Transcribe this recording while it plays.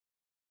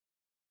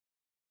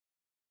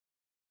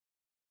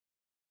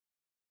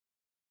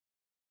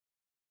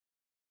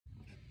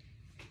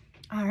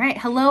All right,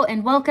 hello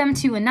and welcome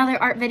to another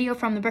art video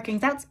from the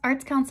Brookings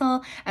Arts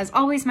Council. As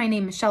always, my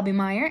name is Shelby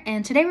Meyer,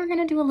 and today we're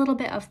gonna do a little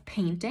bit of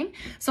painting.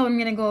 So I'm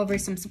gonna go over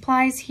some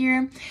supplies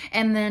here,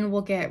 and then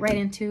we'll get right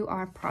into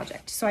our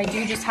project. So I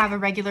do just have a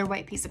regular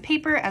white piece of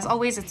paper. As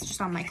always, it's just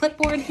on my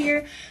clipboard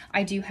here.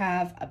 I do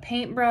have a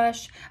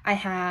paintbrush. I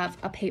have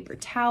a paper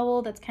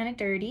towel that's kind of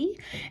dirty.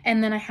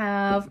 And then I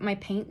have my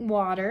paint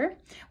water,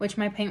 which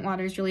my paint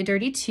water is really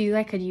dirty too.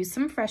 I could use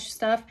some fresh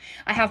stuff.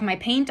 I have my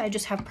paint. I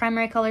just have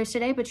primary colors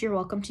today, but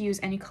you're welcome to use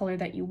any color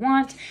that you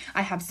want.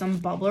 I have some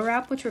bubble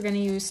wrap, which we're going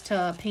to use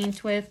to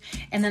paint with.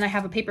 And then I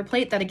have a paper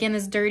plate that again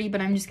is dirty,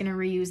 but I'm just going to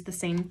reuse the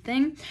same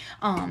thing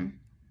and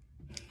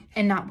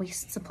not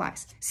waste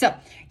supplies. So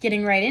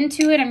getting right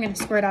into it, I'm going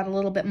to squirt out a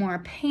little bit more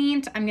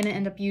paint. I'm going to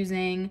end up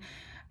using,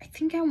 I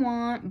think I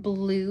want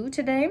blue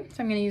today.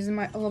 So I'm going to use a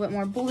little bit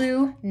more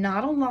blue,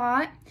 not a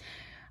lot,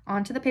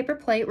 onto the paper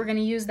plate. We're going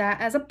to use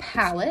that as a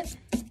palette.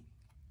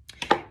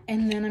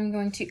 And then I'm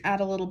going to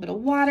add a little bit of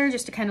water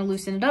just to kind of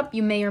loosen it up.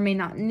 You may or may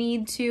not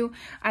need to.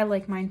 I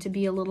like mine to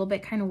be a little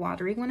bit kind of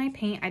watery when I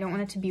paint. I don't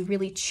want it to be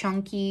really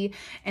chunky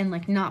and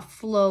like not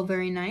flow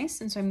very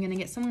nice. And so I'm going to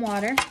get some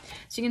water.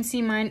 So you can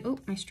see mine, oh,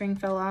 my string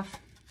fell off.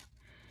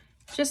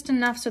 Just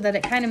enough so that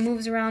it kind of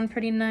moves around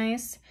pretty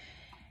nice.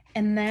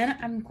 And then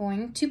I'm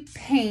going to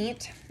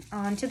paint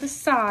onto the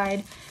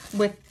side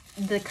with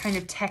the kind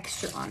of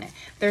texture on it.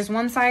 There's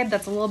one side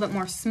that's a little bit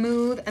more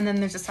smooth, and then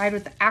there's a side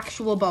with the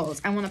actual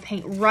bubbles. I want to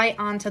paint right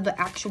onto the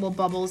actual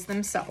bubbles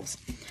themselves.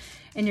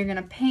 And you're going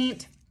to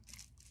paint,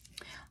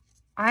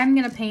 I'm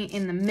going to paint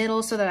in the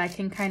middle so that I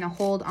can kind of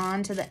hold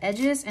on to the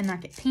edges and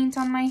not get paint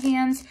on my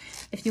hands.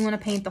 If you want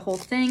to paint the whole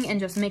thing and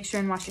just make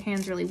sure and wash your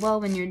hands really well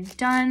when you're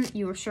done,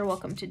 you are sure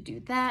welcome to do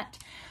that.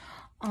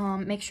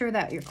 Make sure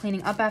that you're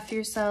cleaning up after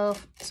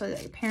yourself so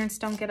that your parents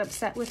don't get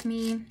upset with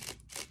me.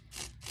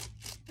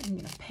 I'm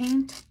gonna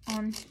paint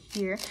on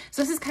here.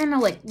 So this is kind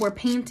of like where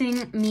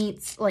painting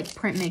meets like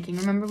printmaking.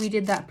 Remember we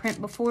did that print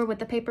before with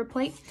the paper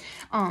plate?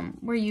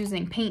 We're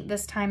using paint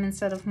this time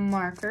instead of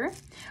marker,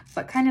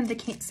 but kind of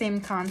the same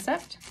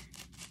concept.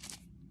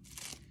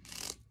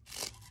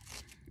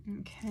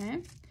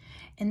 Okay,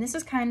 and this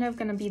is kind of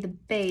gonna be the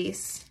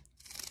base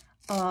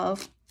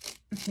of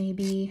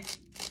maybe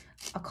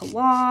a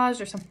collage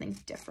or something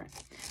different.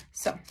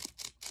 So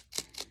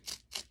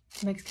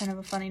it makes kind of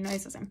a funny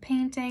noise as I'm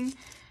painting.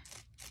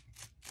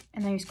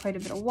 And I use quite a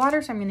bit of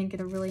water, so I'm going to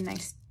get a really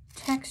nice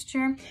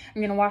texture. I'm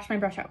going to wash my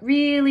brush out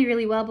really,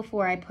 really well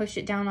before I push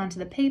it down onto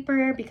the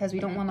paper because we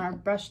don't want our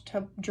brush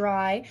to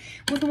dry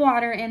with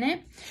water in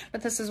it.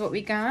 But this is what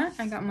we got.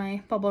 I got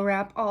my bubble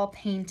wrap all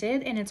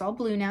painted and it's all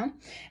blue now.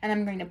 And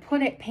I'm going to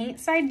put it paint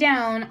side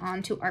down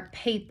onto our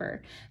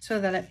paper so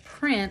that it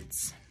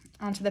prints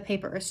onto the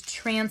paper, or is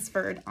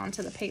transferred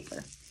onto the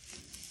paper.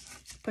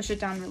 Push it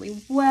down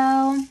really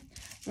well.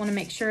 Want to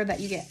make sure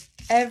that you get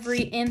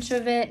every inch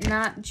of it,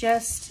 not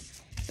just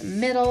the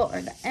middle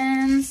or the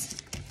ends.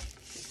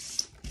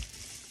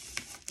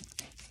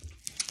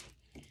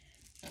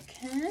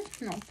 Okay,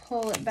 and I'll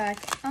pull it back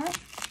up.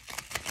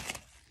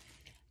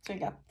 So we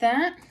got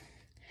that.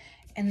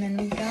 And then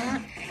we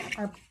got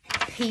our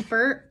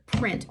paper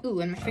print. Ooh,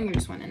 and my finger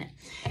just went in it.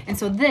 And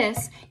so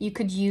this you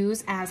could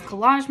use as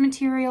collage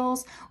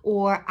materials,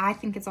 or I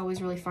think it's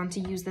always really fun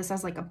to use this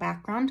as like a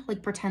background,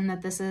 like pretend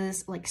that this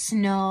is like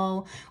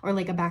snow or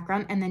like a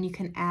background, and then you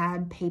can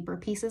add paper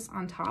pieces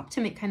on top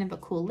to make kind of a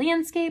cool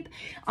landscape,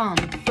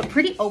 but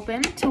pretty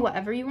open to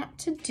whatever you want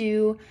to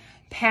do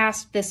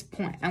past this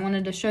point. I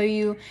wanted to show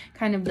you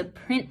kind of the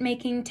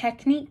printmaking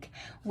technique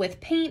with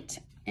paint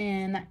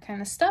and that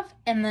kind of stuff,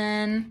 and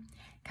then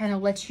kind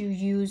of lets you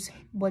use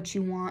what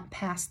you want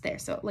past there.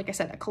 So like I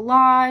said, a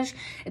collage,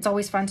 it's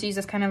always fun to use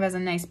this kind of as a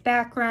nice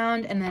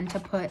background and then to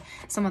put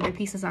some other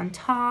pieces on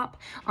top.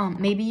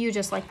 Maybe you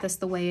just like this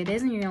the way it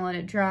is and you're gonna let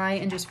it dry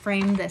and just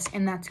frame this,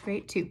 and that's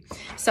great too.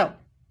 So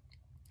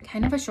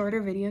kind of a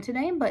shorter video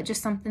today, but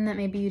just something that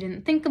maybe you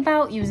didn't think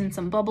about, using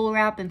some bubble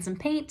wrap and some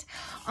paint.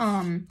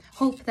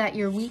 Hope that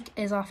your week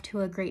is off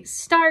to a great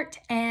start,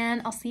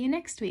 and I'll see you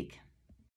next week.